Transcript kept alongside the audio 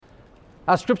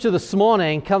Our scripture this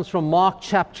morning comes from Mark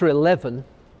chapter 11,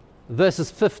 verses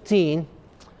 15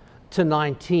 to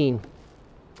 19.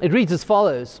 It reads as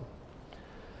follows.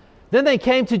 Then they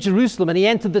came to Jerusalem, and he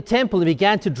entered the temple and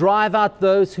began to drive out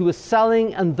those who were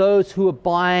selling and those who were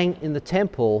buying in the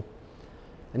temple.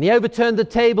 And he overturned the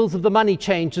tables of the money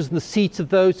changers and the seats of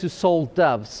those who sold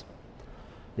doves.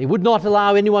 He would not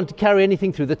allow anyone to carry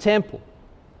anything through the temple.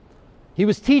 He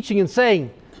was teaching and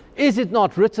saying, "Is it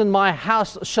not written, my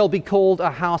house shall be called a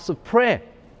house of prayer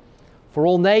for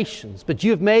all nations, but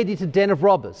you have made it a den of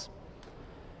robbers?"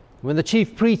 When the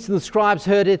chief priests and the scribes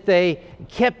heard it, they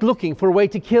kept looking for a way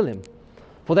to kill him,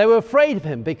 for they were afraid of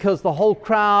him, because the whole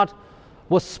crowd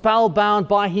was spellbound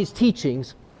by his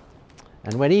teachings.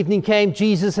 And when evening came,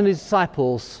 Jesus and his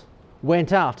disciples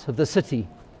went out of the city.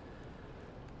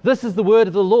 This is the word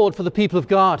of the Lord for the people of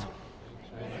God.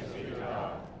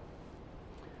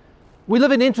 We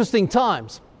live in interesting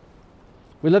times.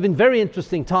 We live in very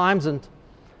interesting times, and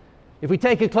if we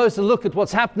take a closer look at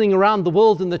what's happening around the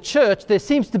world in the church, there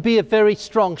seems to be a very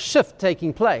strong shift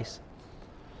taking place.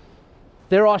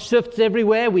 There are shifts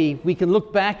everywhere. We can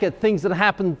look back at things that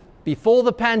happened before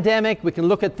the pandemic. We can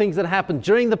look at things that happened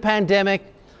during the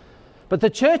pandemic. But the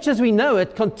church as we know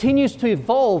it continues to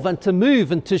evolve and to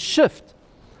move and to shift.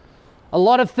 A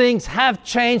lot of things have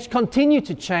changed, continue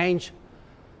to change.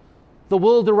 The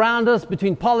world around us,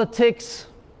 between politics,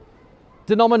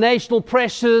 denominational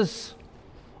pressures,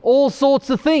 all sorts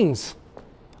of things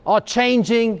are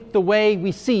changing the way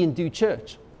we see and do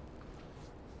church.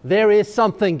 There is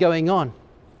something going on.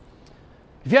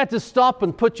 If you had to stop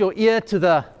and put your ear to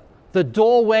the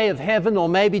doorway of heaven, or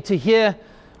maybe to hear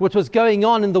what was going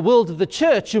on in the world of the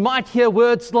church, you might hear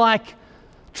words like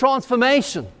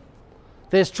transformation.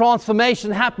 There's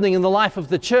transformation happening in the life of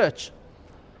the church.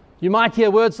 You might hear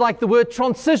words like the word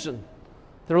transition.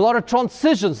 There are a lot of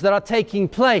transitions that are taking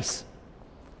place.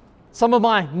 Some of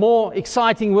my more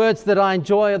exciting words that I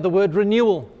enjoy are the word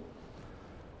renewal.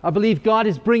 I believe God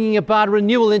is bringing about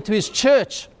renewal into His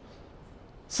church.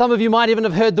 Some of you might even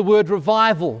have heard the word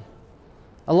revival.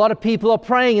 A lot of people are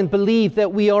praying and believe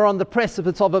that we are on the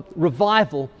precipice of a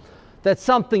revival, that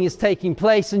something is taking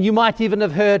place, and you might even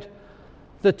have heard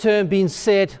the term being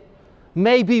said,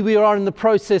 maybe we are in the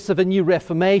process of a new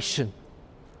reformation.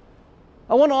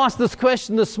 I want to ask this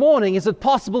question this morning. Is it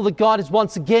possible that God is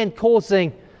once again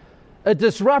causing a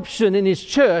disruption in His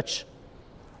church,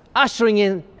 ushering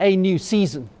in a new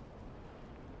season?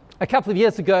 A couple of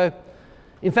years ago,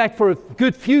 in fact for a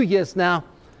good few years now,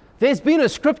 there's been a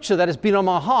scripture that has been on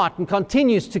my heart and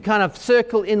continues to kind of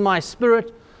circle in my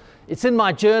spirit. It's in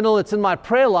my journal, it's in my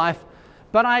prayer life,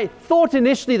 but I thought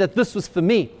initially that this was for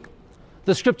me.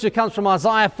 The scripture comes from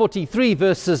Isaiah 43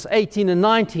 verses 18 and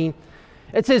 19.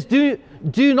 It says, do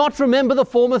not remember the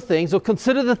former things or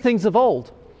consider the things of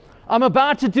old. I'm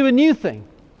about to do a new thing.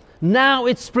 Now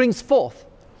it springs forth.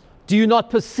 Do you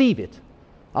not perceive it?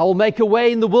 I will make a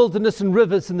way in the wilderness and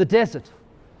rivers in the desert.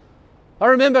 I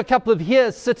remember a couple of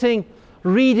years sitting,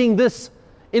 reading this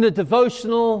in a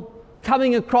devotional,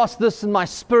 coming across this in my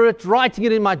spirit, writing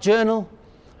it in my journal.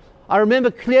 I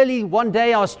remember clearly one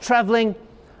day I was traveling.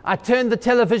 I turned the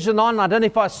television on. I don't know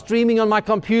if I was streaming on my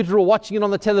computer or watching it on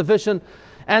the television.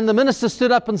 And the minister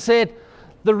stood up and said,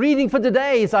 the reading for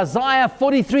today is Isaiah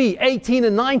 43, 18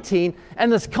 and 19.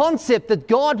 And this concept that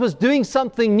God was doing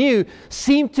something new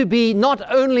seemed to be not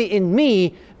only in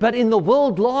me, but in the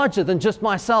world larger than just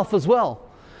myself as well.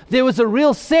 There was a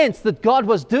real sense that God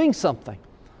was doing something.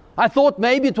 I thought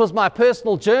maybe it was my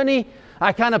personal journey.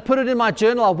 I kind of put it in my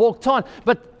journal. I walked on.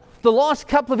 But the last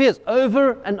couple of years,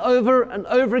 over and over and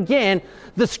over again,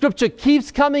 the scripture keeps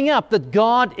coming up that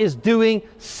God is doing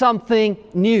something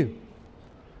new.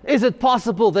 Is it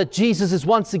possible that Jesus is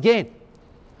once again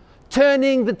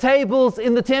turning the tables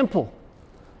in the temple?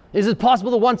 Is it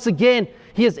possible that once again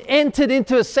He has entered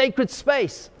into a sacred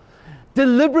space,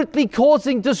 deliberately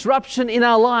causing disruption in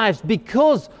our lives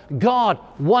because God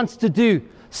wants to do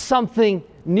something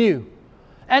new?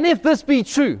 And if this be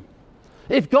true,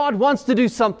 if God wants to do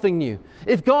something new,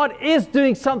 if God is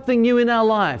doing something new in our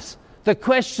lives, the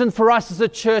question for us as a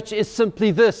church is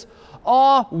simply this: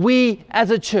 are we as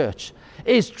a church,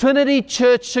 is Trinity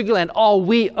Church Sugarland, are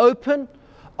we open?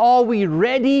 Are we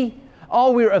ready?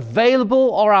 Are we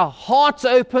available? Are our hearts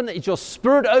open? Is your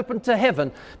spirit open to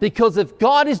heaven? Because if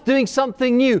God is doing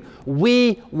something new,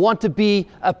 we want to be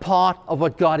a part of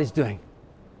what God is doing.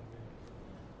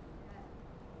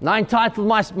 And I entitled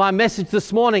my message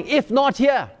this morning, If Not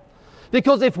Here.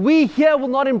 Because if we here will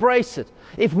not embrace it,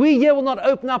 if we here will not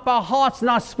open up our hearts and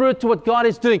our spirit to what God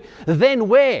is doing, then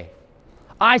where?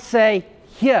 I say,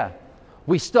 here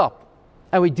we stop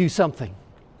and we do something.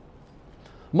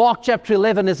 Mark chapter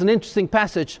 11 is an interesting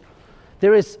passage.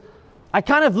 I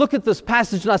kind of look at this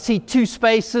passage and I see two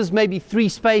spaces, maybe three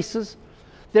spaces.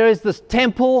 There is this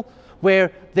temple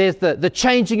where there's the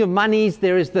changing of monies.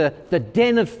 There is the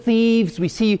den of thieves. We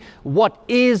see what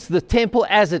is the temple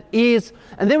as it is.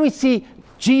 And then we see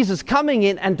Jesus coming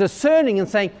in and discerning and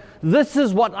saying, this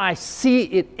is what I see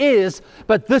it is,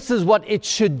 but this is what it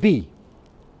should be.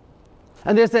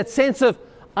 And there's that sense of,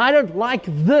 I don't like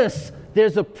this.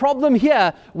 There's a problem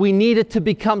here. We need it to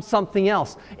become something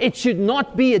else. It should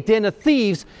not be a den of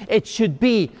thieves. It should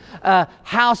be a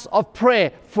house of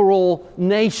prayer for all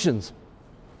nations.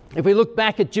 If we look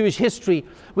back at Jewish history,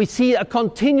 we see a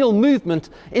continual movement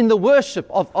in the worship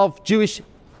of Jewish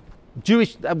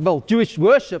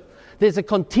worship. There's a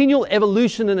continual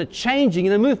evolution and a changing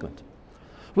in a movement.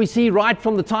 We see right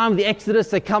from the time of the Exodus,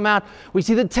 they come out, we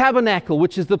see the tabernacle,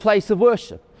 which is the place of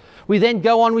worship. We then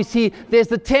go on, we see there's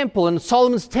the temple and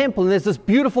Solomon's temple, and there's this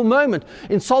beautiful moment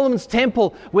in Solomon's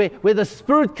temple where the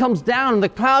Spirit comes down and the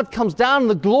cloud comes down and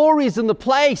the glory is in the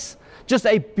place. Just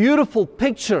a beautiful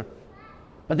picture.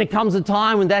 But there comes a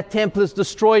time when that temple is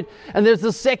destroyed and there's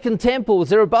the second temple,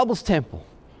 Zerubbabel's temple.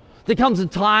 There comes a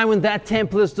time when that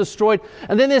temple is destroyed,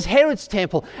 and then there's Herod's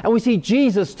temple, and we see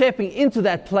Jesus stepping into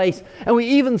that place, and we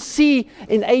even see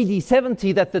in AD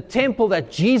 70 that the temple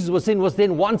that Jesus was in was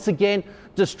then once again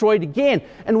destroyed again,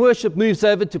 and worship moves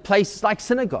over to places like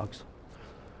synagogues.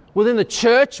 Within the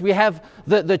church, we have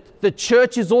the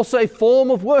church is also a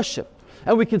form of worship,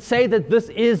 and we could say that this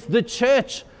is the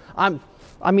church.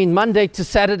 Monday to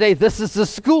Saturday, this is the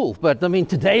school, but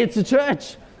today it's a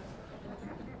church.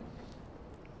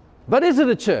 But is it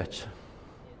a church?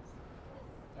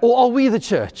 Or are we the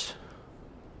church?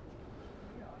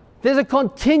 There's a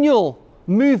continual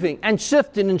moving and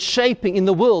shifting and shaping in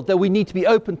the world that we need to be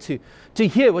open to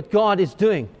hear what God is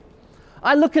doing.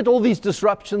 I look at all these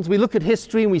disruptions, we look at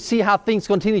history and we see how things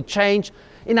continue to change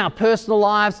in our personal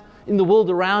lives, in the world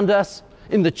around us,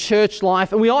 in the church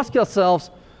life, and we ask ourselves,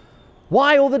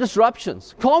 why all the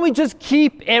disruptions? Can't we just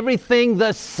keep everything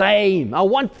the same? I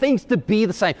want things to be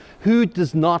the same. Who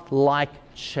does not like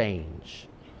change?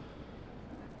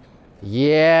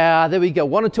 Yeah, there we go.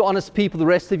 One or two honest people, the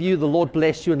rest of you, the Lord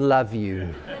bless you and love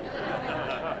you.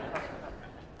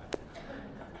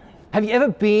 Have you ever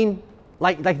been,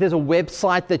 like there's a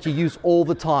website that you use all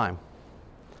the time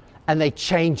and they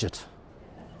change it?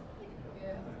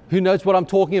 Who knows what I'm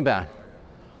talking about?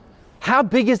 How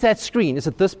big is that screen? Is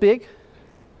it this big?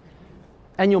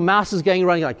 And your mouse is going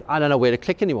around, you're like, I don't know where to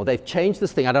click anymore. They've changed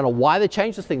this thing. I don't know why they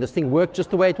changed this thing. This thing worked just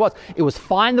the way it was. It was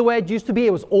fine the way it used to be.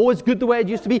 It was always good the way it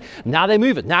used to be. Now they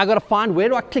move it. Now I've got to find, where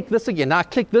do I click this again? Now I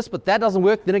click this, but that doesn't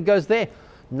work. Then it goes there.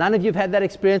 None of you have had that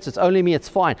experience. It's only me. It's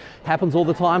fine. Happens all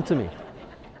the time to me.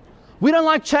 We don't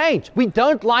like change. We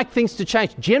don't like things to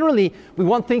change. Generally, we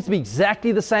want things to be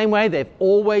exactly the same way they've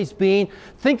always been.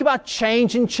 Think about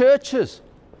change in churches.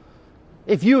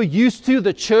 If you are used to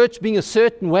the church being a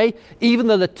certain way, even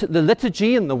the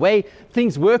liturgy and the way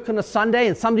things work on a Sunday,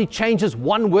 and somebody changes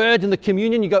one word in the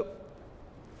communion, you go,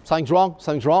 something's wrong,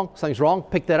 something's wrong, something's wrong.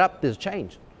 Pick that up, there's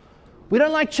change. We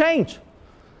don't like change.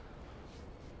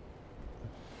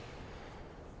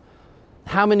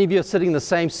 How many of you are sitting in the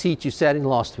same seat you sat in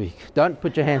last week? Don't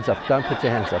put your hands up. Don't put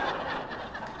your hands up.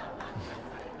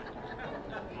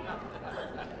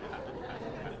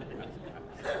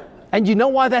 And you know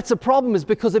why that's a problem is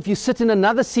because if you sit in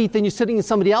another seat, then you're sitting in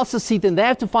somebody else's seat, then they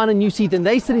have to find a new seat, then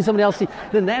they sit in somebody else's seat,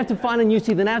 then they have to find a new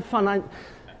seat, then they have to find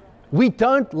We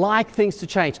don't like things to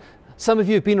change. Some of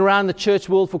you have been around the church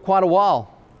world for quite a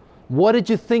while. What did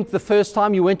you think the first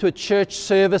time you went to a church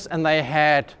service and they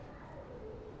had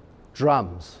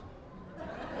drums?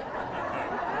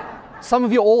 Some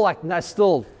of you are all like, no,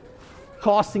 still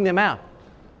casting them out.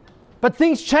 But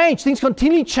things change. Things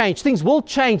continue to change. Things will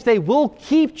change. They will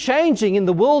keep changing in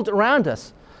the world around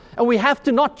us. And we have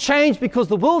to not change because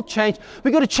the world changed.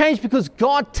 We've got to change because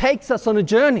God takes us on a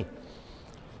journey.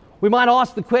 We might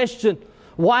ask the question,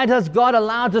 why does God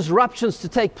allow disruptions to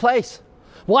take place?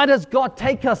 Why does God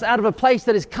take us out of a place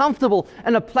that is comfortable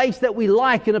and a place that we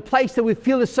like and a place that we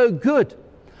feel is so good?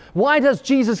 Why does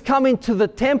Jesus come into the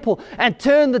temple and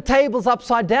turn the tables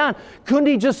upside down? Couldn't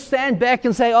he just stand back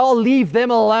and say, oh, leave them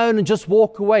alone and just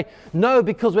walk away? No,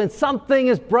 because when something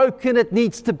is broken, it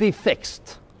needs to be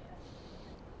fixed.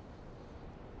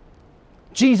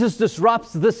 Jesus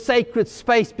disrupts the sacred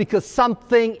space because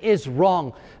something is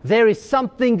wrong. There is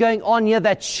something going on here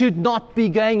that should not be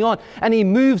going on. And he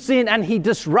moves in and he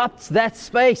disrupts that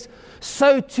space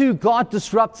so too God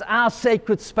disrupts our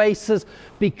sacred spaces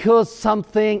because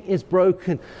something is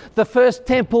broken. The first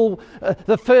temple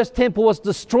was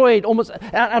destroyed almost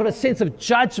out of a sense of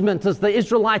judgment as the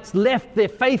Israelites left their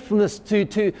faithfulness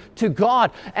to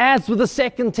God. As with the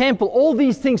second temple, all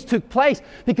these things took place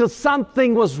because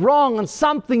something was wrong and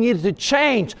something needed to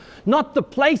change. Not the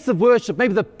place of worship,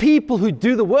 maybe the people who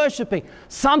do the worshiping.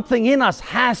 Something in us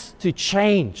has to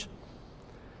change.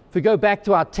 If we go back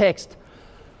to our text,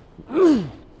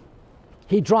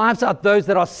 he drives out those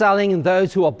that are selling and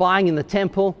those who are buying in the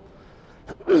temple.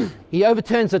 He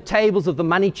overturns the tables of the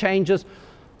money changers.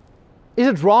 Is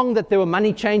it wrong that there were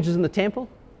money changers in the temple?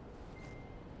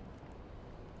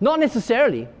 Not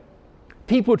necessarily.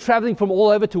 People were traveling from all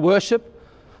over to worship.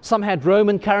 Some had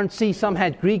Roman currency, some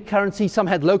had Greek currency, some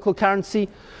had local currency.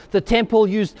 The temple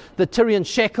used the Tyrian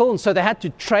shekel, and so they had to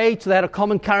trade, so they had a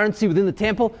common currency within the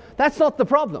temple. That's not the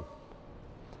problem.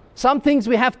 Some things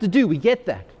we have to do, we get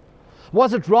that.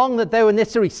 Was it wrong that they were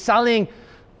necessarily selling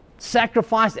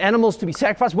sacrificed animals to be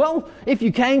sacrificed? Well, if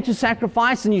you came to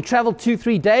sacrifice and you traveled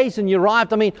 2-3 days and you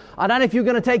arrived, I don't know if you're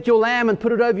going to take your lamb and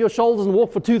put it over your shoulders and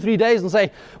walk for 2-3 days and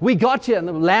say, we got you. And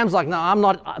the lamb's like, no, I'm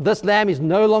not. This lamb is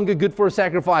no longer good for a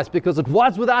sacrifice because it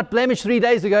was without blemish 3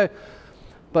 days ago.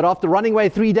 But after running away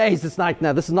 3 days, it's like,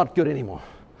 no, this is not good anymore.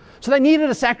 So they needed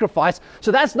a sacrifice.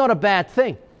 So that's not a bad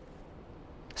thing.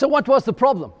 So what was the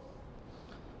problem?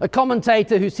 A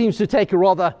commentator who seems to take a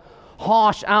rather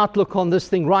harsh outlook on this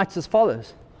thing writes as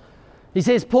follows. He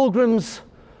says, pilgrims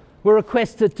were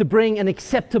requested to bring an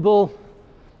acceptable,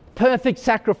 perfect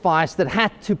sacrifice that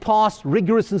had to pass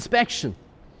rigorous inspection.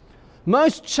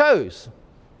 Most chose,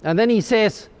 and then he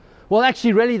says, well,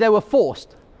 actually, really, they were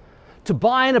forced to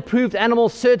buy an approved animal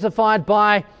certified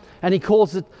by, and he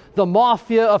calls it the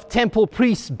mafia of temple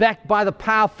priests backed by the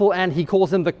powerful, and he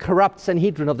calls them the corrupt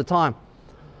Sanhedrin of the time.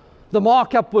 The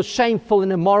markup was shameful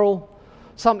and immoral.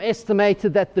 Some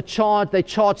estimated that they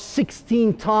charged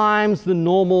 16 times the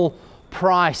normal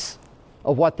price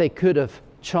of what they could have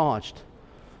charged.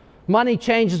 Money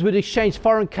changers would exchange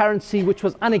foreign currency, which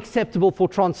was unacceptable for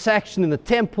transaction in the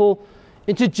temple,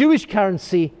 into Jewish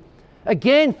currency,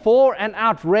 again for an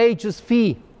outrageous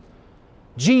fee.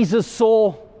 Jesus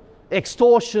saw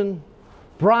extortion,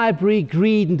 bribery,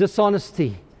 greed, and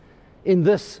dishonesty in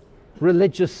this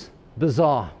religious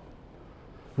bazaar.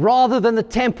 Rather than the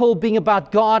temple being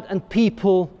about God and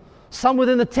people, some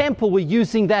within the temple were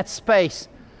using that space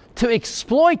to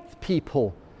exploit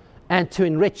people and to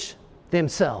enrich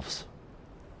themselves.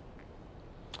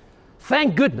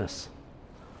 Thank goodness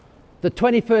the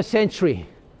 21st century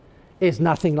is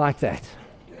nothing like that.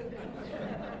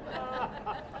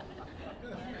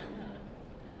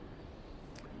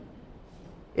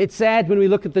 It's sad when we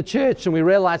look at the church and we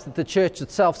realize that the church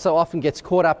itself so often gets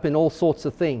caught up in all sorts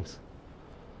of things.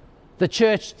 The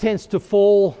church tends to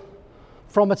fall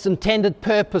from its intended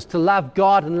purpose to love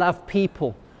God and love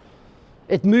people.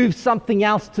 It moves something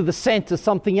else to the center.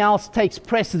 Something else takes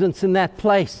precedence in that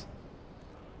place.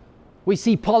 We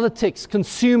see politics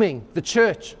consuming the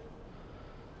church.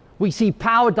 We see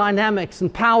power dynamics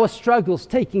and power struggles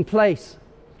taking place.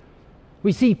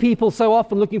 We see people so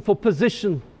often looking for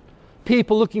position,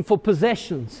 people looking for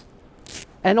possessions.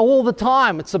 And all the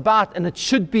time it's about, and it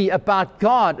should be about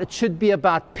God, it should be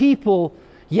about people,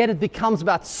 yet it becomes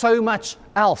about so much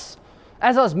else.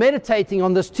 As I was meditating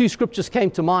on this, two scriptures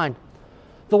came to mind.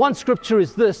 The one scripture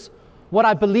is this, what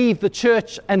I believe the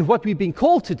church and what we've been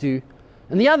called to do,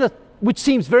 and the other, which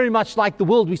seems very much like the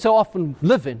world we so often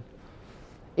live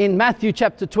in Matthew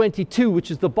chapter 22,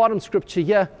 which is the bottom scripture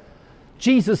here,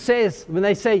 Jesus says, when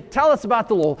they say, tell us about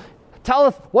the law, tell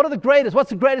us, what's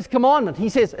the greatest commandment? He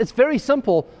says, it's very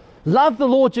simple. Love the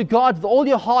Lord your God with all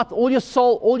your heart, all your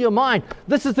soul, all your mind.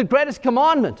 This is the greatest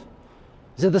commandment.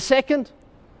 Is it the second?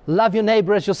 Love your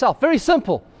neighbor as yourself. Very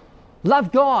simple.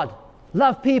 Love God.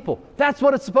 Love people. That's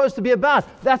what it's supposed to be about.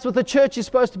 That's what the church is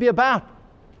supposed to be about.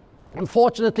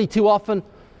 Unfortunately, too often,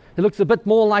 it looks a bit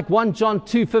more like 1 John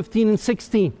 2:15 and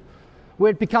 16,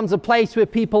 where it becomes a place where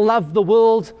people love the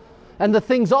world and the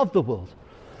things of the world.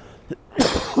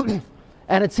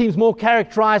 And it seems more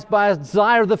characterized by a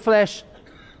desire of the flesh,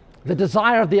 the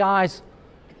desire of the eyes,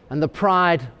 and the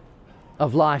pride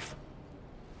of life.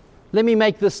 Let me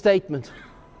make this statement.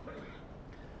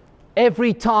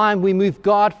 Every time we move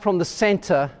God from the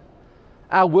center,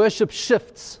 our worship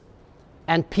shifts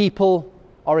and people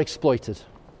are exploited.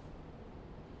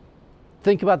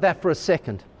 Think about that for a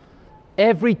second.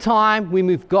 Every time we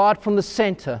move God from the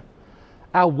center,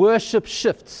 our worship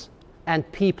shifts and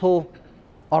people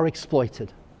are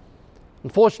exploited.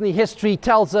 Unfortunately, history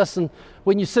tells us, and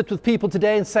when you sit with people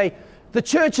today and say, The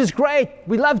church is great.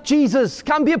 We love Jesus.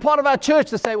 Come be a part of our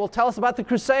church. They say, well, tell us about the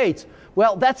Crusades.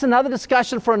 Well, that's another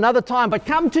discussion for another time. But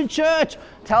come to church.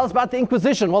 Tell us about the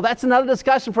Inquisition. Well, that's another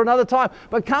discussion for another time.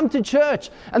 But come to church.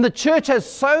 And the church has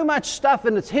so much stuff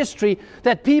in its history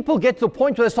that people get to a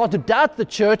point where they start to doubt the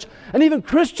church. And even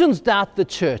Christians doubt the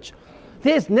church.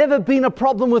 There's never been a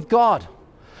problem with God.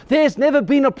 There's never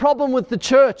been a problem with the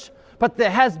church. But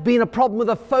there has been a problem with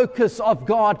the focus of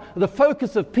God, the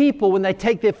focus of people. When they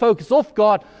take their focus off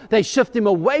God, they shift Him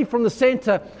away from the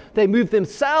center. They move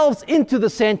themselves into the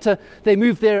center. They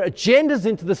move their agendas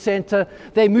into the center.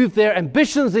 They move their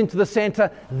ambitions into the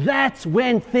center. That's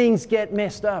when things get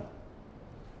messed up.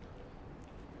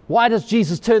 Why does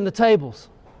Jesus turn the tables?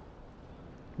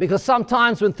 Because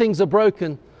sometimes when things are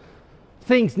broken,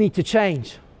 things need to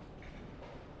change.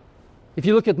 If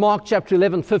you look at Mark chapter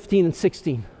 11, 15 and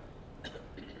 16,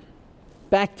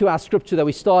 back to our scripture that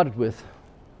we started with,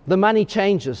 the money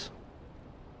changes.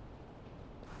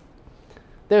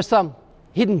 There's some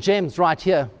hidden gems right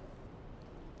here.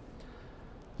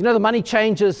 You know, the money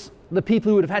changes. The people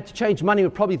who would have had to change money were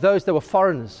probably those that were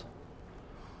foreigners.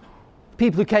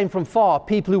 People who came from far,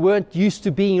 people who weren't used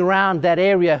to being around that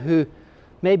area, who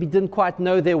maybe didn't quite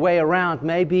know their way around.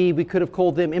 Maybe we could have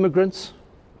called them immigrants.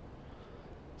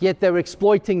 Yet they were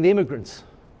exploiting the immigrants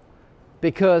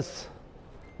because,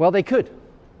 well, they could.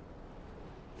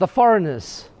 The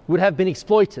foreigners would have been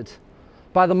exploited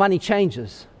by the money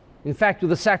changers. In fact,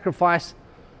 with the sacrifice,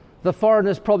 the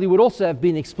foreigners probably would also have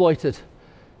been exploited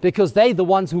because they're the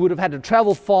ones who would have had to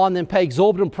travel far and then pay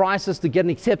exorbitant prices to get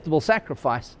an acceptable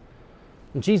sacrifice.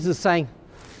 And Jesus is saying,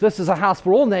 this is a house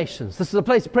for all nations. This is a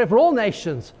place of prayer for all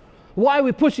nations. Why are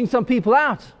we pushing some people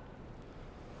out?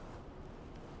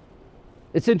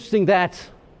 It's interesting that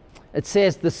it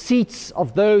says the seats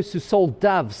of those who sold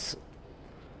doves,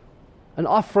 an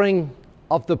offering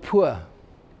of the poor.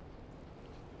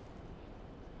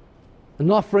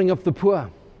 An offering of the poor.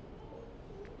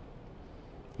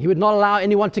 He would not allow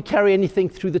anyone to carry anything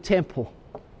through the temple.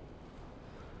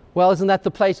 Well, isn't that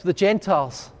the place for the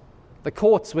Gentiles? The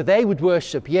courts where they would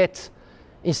worship. Yet,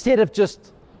 instead of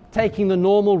just taking the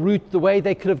normal route the way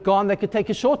they could have gone, they could take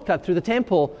a shortcut through the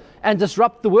temple and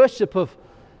disrupt the worship of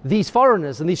these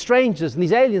foreigners and these strangers and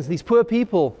these aliens, these poor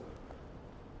people.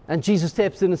 And Jesus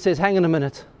steps in and says, hang on a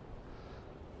minute.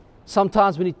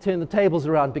 Sometimes we need to turn the tables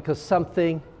around because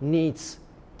something needs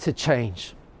to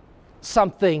change.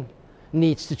 Something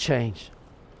needs to change.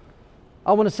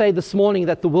 I want to say this morning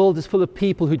that the world is full of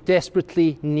people who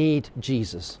desperately need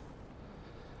Jesus.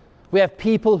 We have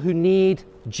people who need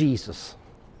Jesus.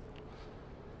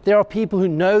 There are people who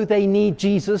know they need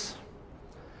Jesus.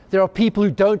 There are people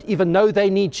who don't even know they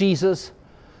need Jesus.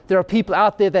 There are people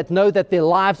out there that know that their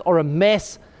lives are a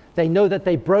mess. They know that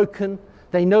they're broken.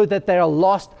 They know that they are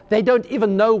lost. They don't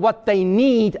even know what they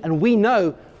need. And we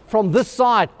know from this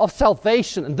side of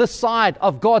salvation and this side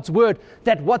of God's Word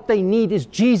that what they need is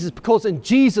Jesus, because in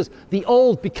Jesus the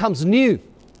old becomes new.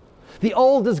 The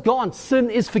old is gone. Sin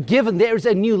is forgiven. There is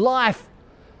a new life.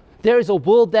 There is a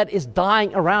world that is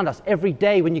dying around us. Every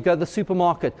day when you go to the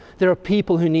supermarket, there are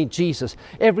people who need Jesus.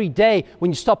 Every day when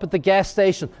you stop at the gas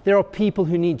station, there are people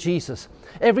who need Jesus.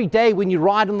 Every day when you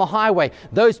ride on the highway,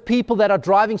 those people that are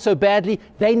driving so badly,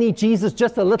 they need Jesus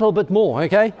just a little bit more,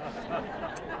 okay?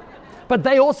 But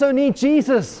they also need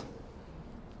Jesus.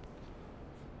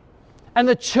 And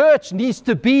the church needs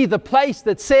to be the place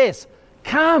that says,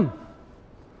 come.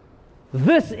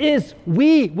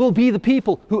 We will be the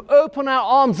people who open our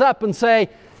arms up and say,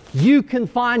 you can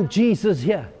find Jesus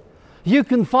here. You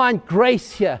can find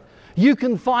grace here. You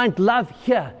can find love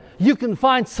here. You can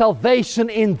find salvation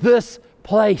in this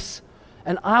place.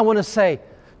 And I want to say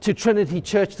to Trinity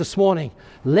Church this morning,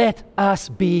 let us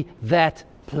be that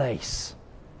place.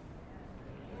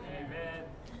 Amen.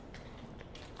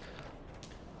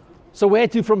 So where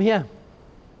to from here?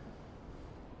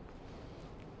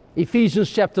 Ephesians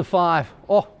chapter 5.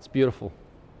 Oh, it's beautiful.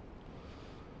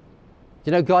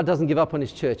 You know, God doesn't give up on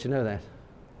His church. You know that.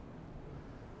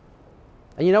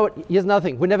 And you know what? Here's another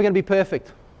thing. We're never going to be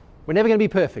perfect. We're never going to be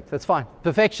perfect. That's fine.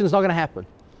 Perfection is not going to happen.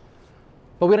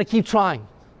 But we're going to keep trying.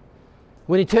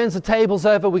 When He turns the tables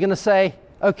over, we're going to say,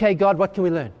 okay, God, what can we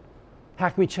learn? How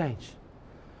can we change?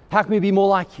 How can we be more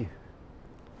like You?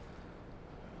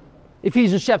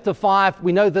 Ephesians chapter 5,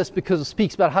 we know this because it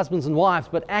speaks about husbands and wives,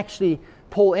 but actually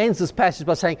Paul ends this passage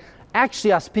by saying,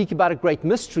 actually I speak about a great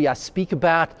mystery. I speak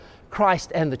about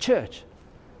Christ and the church.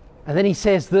 And then he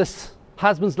says this,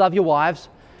 husbands, love your wives.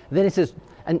 And then he says,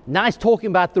 and now he's talking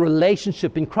about the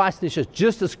relationship in Christ and the church.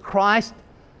 Just as Christ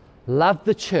loved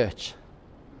the church,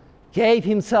 gave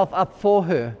Himself up for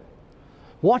her.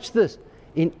 Watch this.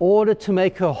 in order to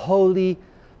make her holy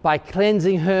by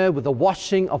cleansing her with the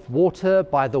washing of water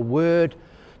by the word,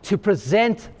 to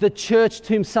present the church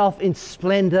to himself in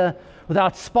splendor,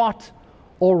 without spot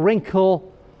or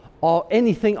wrinkle or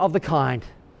anything of the kind.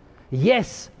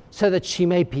 Yes, so that she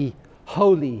may be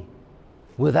holy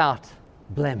without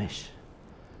blemish.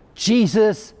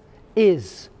 Jesus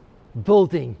is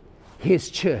building his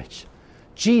church.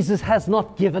 Jesus has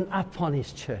not given up on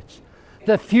his church.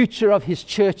 The future of his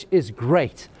church is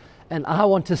great. And I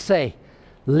want to say,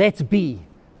 let's be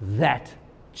that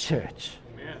church.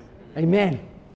 Amen. Amen.